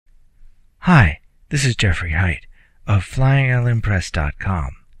Hi, this is Jeff Hite of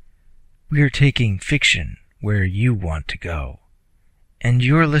FlyingI'llImpress.com. We are taking fiction where you want to go. And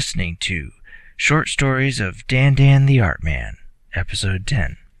you're listening to Short Stories of DanDanTheArtMan, Episode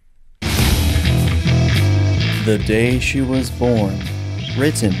 10. The Day She Was Born,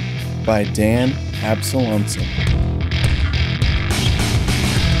 written by Dan Absalomson.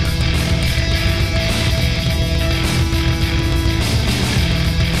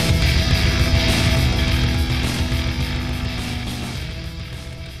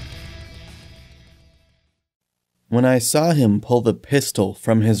 When I saw him pull the pistol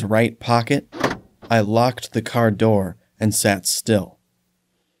from his right pocket, I locked the car door and sat still.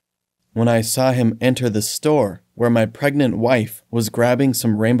 When I saw him enter the store where my pregnant wife was grabbing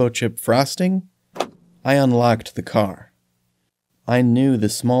some rainbow chip frosting, I unlocked the car. I knew the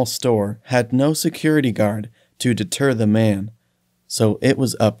small store had no security guard to deter the man, so it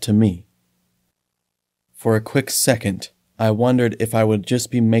was up to me. For a quick second, I wondered if I would just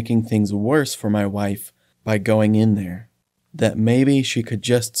be making things worse for my wife by going in there, that maybe she could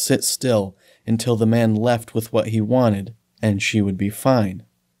just sit still until the man left with what he wanted and she would be fine.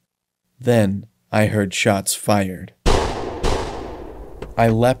 Then I heard shots fired. I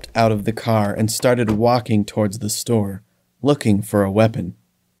leapt out of the car and started walking towards the store, looking for a weapon.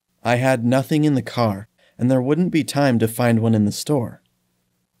 I had nothing in the car, and there wouldn't be time to find one in the store.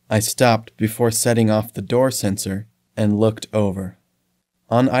 I stopped before setting off the door sensor and looked over.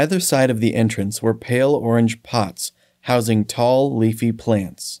 On either side of the entrance were pale orange pots housing tall, leafy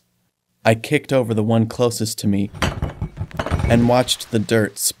plants. I kicked over the one closest to me and watched the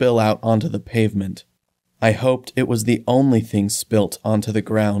dirt spill out onto the pavement. I hoped it was the only thing spilt onto the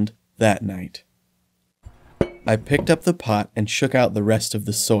ground that night. I picked up the pot and shook out the rest of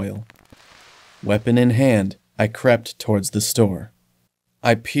the soil. Weapon in hand, I crept towards the store.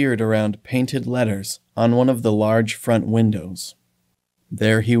 I peered around painted letters on one of the large front windows.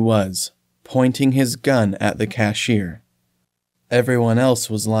 There he was, pointing his gun at the cashier. Everyone else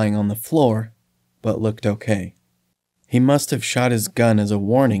was lying on the floor, but looked okay. He must have shot his gun as a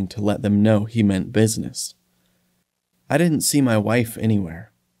warning to let them know he meant business. I didn't see my wife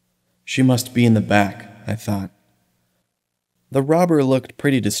anywhere. She must be in the back, I thought. The robber looked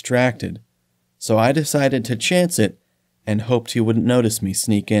pretty distracted, so I decided to chance it and hoped he wouldn't notice me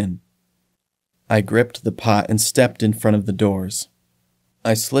sneak in. I gripped the pot and stepped in front of the doors.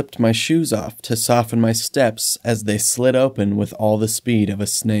 I slipped my shoes off to soften my steps as they slid open with all the speed of a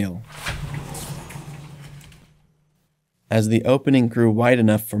snail. As the opening grew wide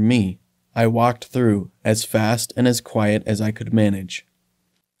enough for me, I walked through as fast and as quiet as I could manage.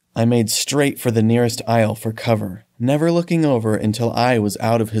 I made straight for the nearest aisle for cover, never looking over until I was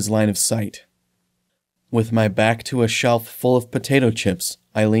out of his line of sight. With my back to a shelf full of potato chips,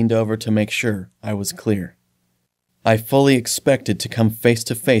 I leaned over to make sure I was clear. I fully expected to come face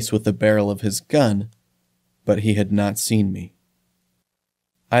to face with the barrel of his gun, but he had not seen me.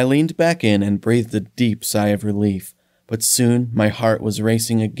 I leaned back in and breathed a deep sigh of relief, but soon my heart was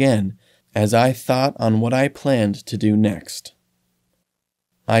racing again as I thought on what I planned to do next.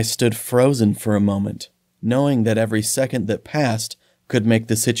 I stood frozen for a moment, knowing that every second that passed could make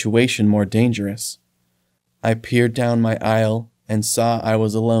the situation more dangerous. I peered down my aisle and saw I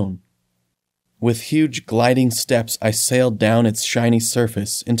was alone. With huge gliding steps, I sailed down its shiny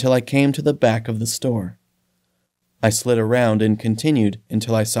surface until I came to the back of the store. I slid around and continued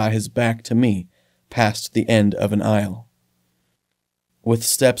until I saw his back to me, past the end of an aisle. With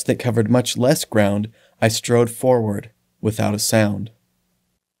steps that covered much less ground, I strode forward without a sound.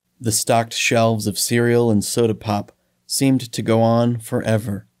 The stocked shelves of cereal and soda pop seemed to go on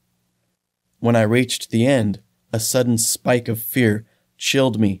forever. When I reached the end, a sudden spike of fear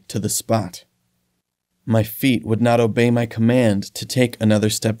chilled me to the spot. My feet would not obey my command to take another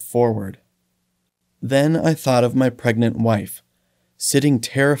step forward. Then I thought of my pregnant wife, sitting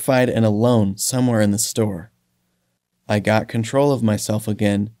terrified and alone somewhere in the store. I got control of myself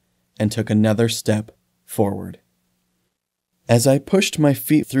again and took another step forward. As I pushed my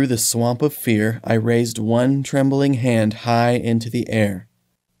feet through the swamp of fear, I raised one trembling hand high into the air.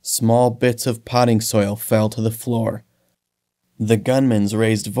 Small bits of potting soil fell to the floor. The gunman's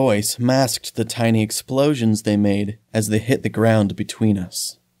raised voice masked the tiny explosions they made as they hit the ground between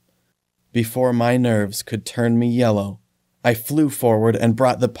us. Before my nerves could turn me yellow, I flew forward and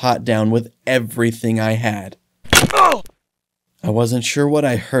brought the pot down with everything I had. I wasn't sure what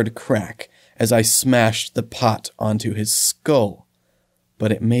I heard crack as I smashed the pot onto his skull,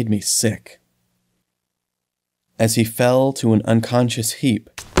 but it made me sick. As he fell to an unconscious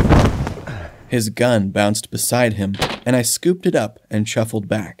heap, his gun bounced beside him, and I scooped it up and shuffled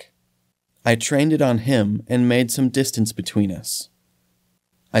back. I trained it on him and made some distance between us.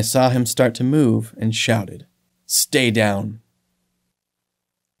 I saw him start to move and shouted, "Stay down."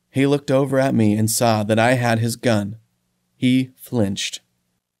 He looked over at me and saw that I had his gun. He flinched.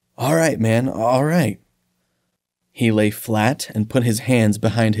 "All right, man, all right." He lay flat and put his hands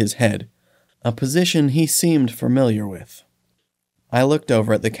behind his head, a position he seemed familiar with. I looked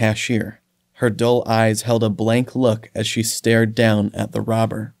over at the cashier. Her dull eyes held a blank look as she stared down at the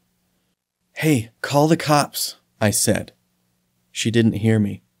robber. "Hey, call the cops," I said. She didn't hear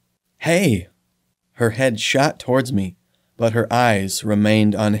me. "Hey!" Her head shot towards me, but her eyes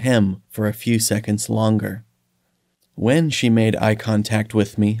remained on him for a few seconds longer. When she made eye contact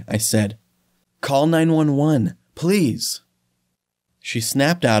with me, I said, "Call 911, please." She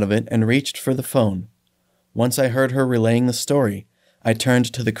snapped out of it and reached for the phone. Once I heard her relaying the story, I turned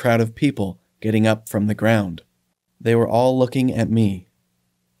to the crowd of people getting up from the ground. They were all looking at me.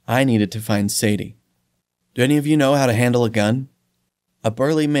 I needed to find Sadie. "Do any of you know how to handle a gun?" A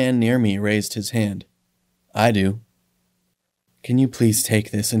burly man near me raised his hand. "I do." "Can you please take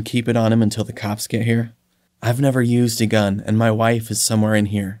this and keep it on him until the cops get here? I've never used a gun, and my wife is somewhere in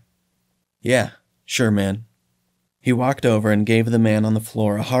here." "Yeah, sure, man." He walked over and gave the man on the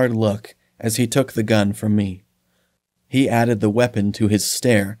floor a hard look as he took the gun from me. He added the weapon to his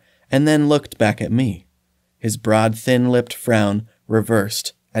stare and then looked back at me. His broad, thin-lipped frown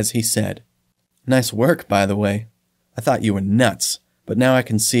reversed as he said, "Nice work, by the way. I thought you were nuts, but now I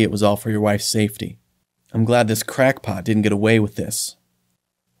can see it was all for your wife's safety. I'm glad this crackpot didn't get away with this.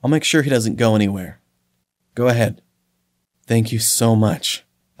 I'll make sure he doesn't go anywhere. Go ahead." "Thank you so much,"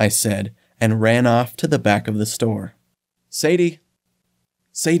 I said, and ran off to the back of the store. "Sadie!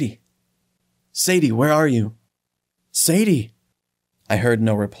 Sadie! Sadie, where are you? Sadie!" I heard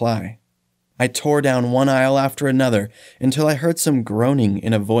no reply. I tore down one aisle after another until I heard some groaning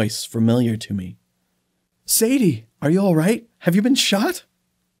in a voice familiar to me. "Sadie, are you all right? Have you been shot?"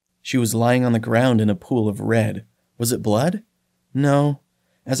 She was lying on the ground in a pool of red. Was it blood? No.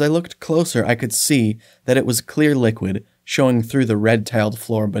 As I looked closer, I could see that it was clear liquid showing through the red-tiled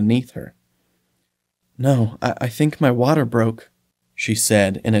floor beneath her. "No, I think my water broke," she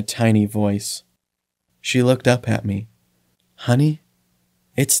said in a tiny voice. She looked up at me. "Honey,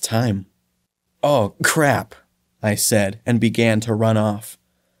 it's time." "Oh, crap," I said and began to run off.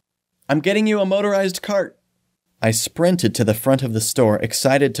 "I'm getting you a motorized cart." I sprinted to the front of the store,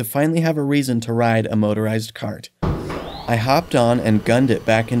 excited to finally have a reason to ride a motorized cart. I hopped on and gunned it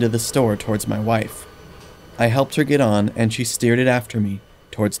back into the store towards my wife. I helped her get on, and she steered it after me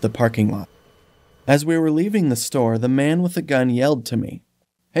towards the parking lot. As we were leaving the store, the man with the gun yelled to me,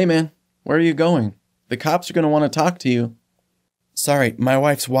 "Hey man, where are you going? The cops are going to want to talk to you." "Sorry, my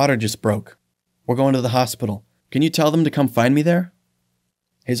wife's water just broke. We're going to the hospital. Can you tell them to come find me there?"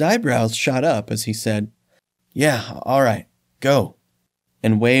 His eyebrows shot up as he said, "Yeah, all right, go,"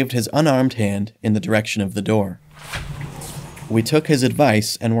 and waved his unarmed hand in the direction of the door. We took his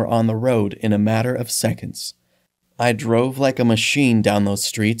advice and were on the road in a matter of seconds. I drove like a machine down those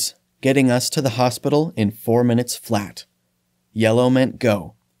streets, getting us to the hospital in 4 minutes flat. Yellow meant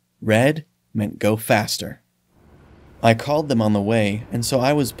go. Red meant go faster. I called them on the way, and so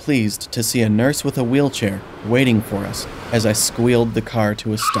I was pleased to see a nurse with a wheelchair waiting for us as I squealed the car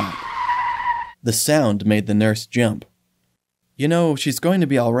to a stop. The sound made the nurse jump. "You know, she's going to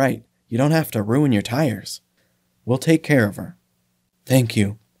be all right. You don't have to ruin your tires. We'll take care of her." "Thank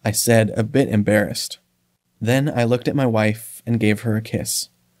you," I said, a bit embarrassed. Then I looked at my wife and gave her a kiss.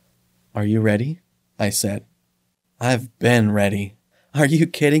 "Are you ready?" I said. "I've been ready. Are you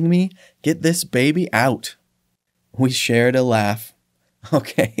kidding me? Get this baby out." We shared a laugh.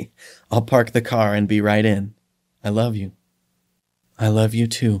 "Okay, I'll park the car and be right in. I love you." "I love you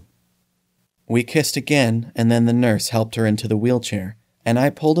too." We kissed again, and then the nurse helped her into the wheelchair, and I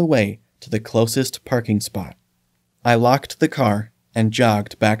pulled away to the closest parking spot. I locked the car and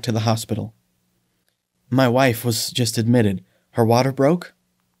jogged back to the hospital. "My wife was just admitted. Her water broke?"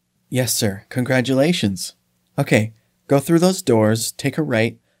 "Yes, sir. Congratulations." "Okay, go through those doors, take a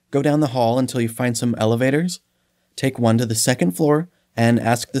right, go down the hall until you find some elevators. Take one to the second floor and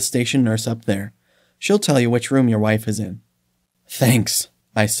ask the station nurse up there. She'll tell you which room your wife is in." "Thanks,"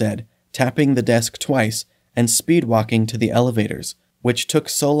 I said, tapping the desk twice and speed-walking to the elevators, which took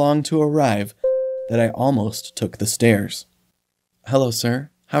so long to arrive that I almost took the stairs. "Hello, sir.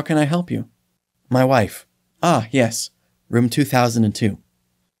 How can I help you?" "My wife." "Ah, yes. Room 2002.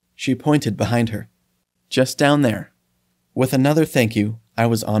 She pointed behind her. "Just down there." With another thank you, I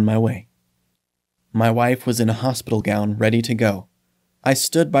was on my way. My wife was in a hospital gown, ready to go. I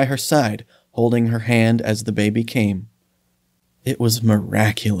stood by her side, holding her hand as the baby came. It was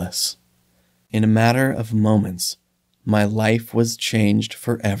miraculous. In a matter of moments, my life was changed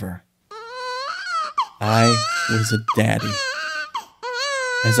forever. I was a daddy.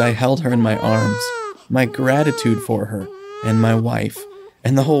 As I held her in my arms, my gratitude for her and my wife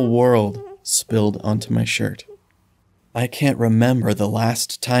and the whole world spilled onto my shirt. I can't remember the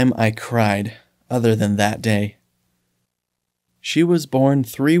last time I cried other than that day. She was born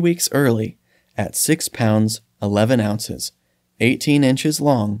 3 weeks early at 6 pounds, 11 ounces, 18 inches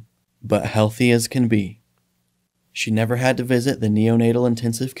long, but healthy as can be. She never had to visit the neonatal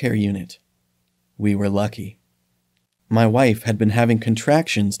intensive care unit. We were lucky. My wife had been having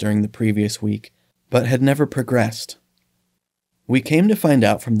contractions during the previous week, but had never progressed. We came to find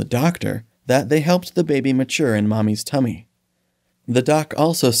out from the doctor that they helped the baby mature in mommy's tummy. The doc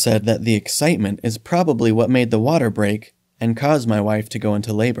also said that the excitement is probably what made the water break and caused my wife to go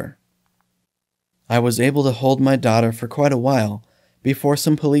into labor. I was able to hold my daughter for quite a while before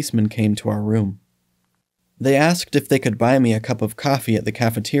some policemen came to our room. They asked if they could buy me a cup of coffee at the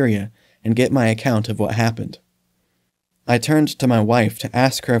cafeteria and get my account of what happened. I turned to my wife to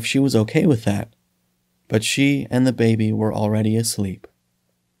ask her if she was okay with that, but she and the baby were already asleep.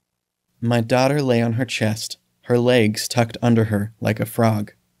 My daughter lay on her chest, her legs tucked under her like a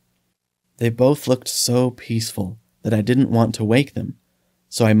frog. They both looked so peaceful that I didn't want to wake them,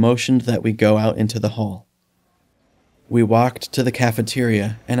 so I motioned that we go out into the hall. We walked to the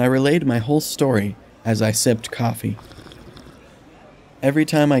cafeteria, and I relayed my whole story as I sipped coffee. Every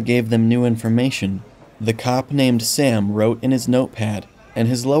time I gave them new information, the cop named Sam wrote in his notepad, and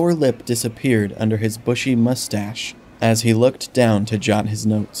his lower lip disappeared under his bushy mustache as he looked down to jot his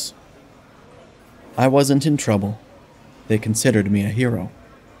notes. I wasn't in trouble. They considered me a hero.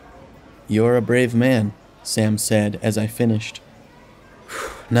 "You're a brave man," Sam said as I finished.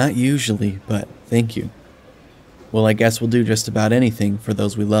 "Not usually, but thank you." "Well, I guess we'll do just about anything for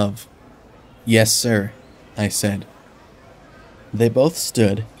those we love." "Yes, sir," I said. They both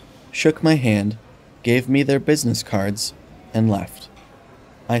stood, shook my hand, gave me their business cards, and left.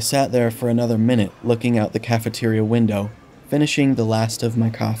 I sat there for another minute looking out the cafeteria window, finishing the last of my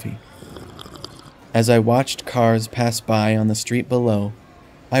coffee. As I watched cars pass by on the street below,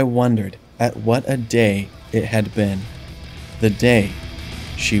 I wondered at what a day it had been. The day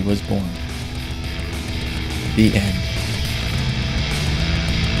she was born. The end.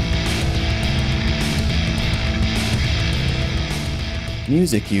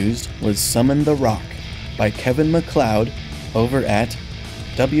 Music used was Summon the Rawk by Kevin MacLeod over at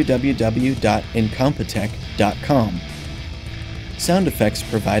www.incompetech.com. Sound effects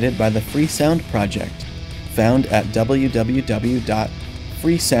provided by the Free Sound Project, found at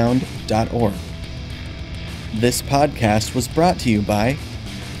www.freesound.org. This podcast was brought to you by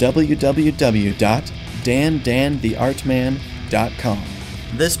www.DanDanTheArtMan.com.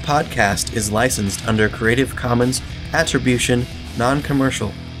 This podcast is licensed under Creative Commons Attribution,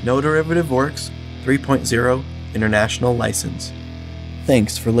 Non-Commercial, No Derivative Works, 3.0 International License.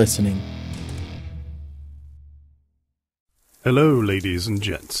 Thanks for listening. Hello, ladies and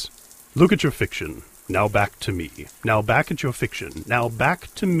gents. Look at your fiction. Now back to me. Now back at your fiction. Now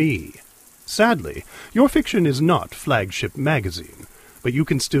back to me. Sadly, your fiction is not Flagship Magazine, but you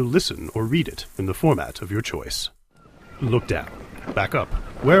can still listen or read it in the format of your choice. Look down. Back up.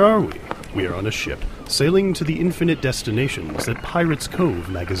 Where are we? We are on a ship, sailing to the infinite destinations that Pirates Cove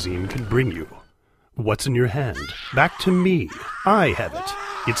magazine can bring you. What's in your hand? Back to me. I have it.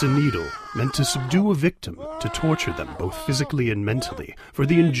 It's a needle, meant to subdue a victim, to torture them both physically and mentally, for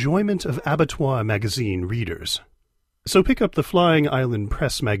the enjoyment of Abattoir magazine readers. So pick up the Flying Island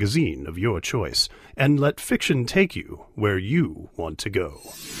Press magazine of your choice, and let fiction take you where you want to go.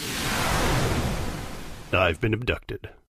 I've been abducted.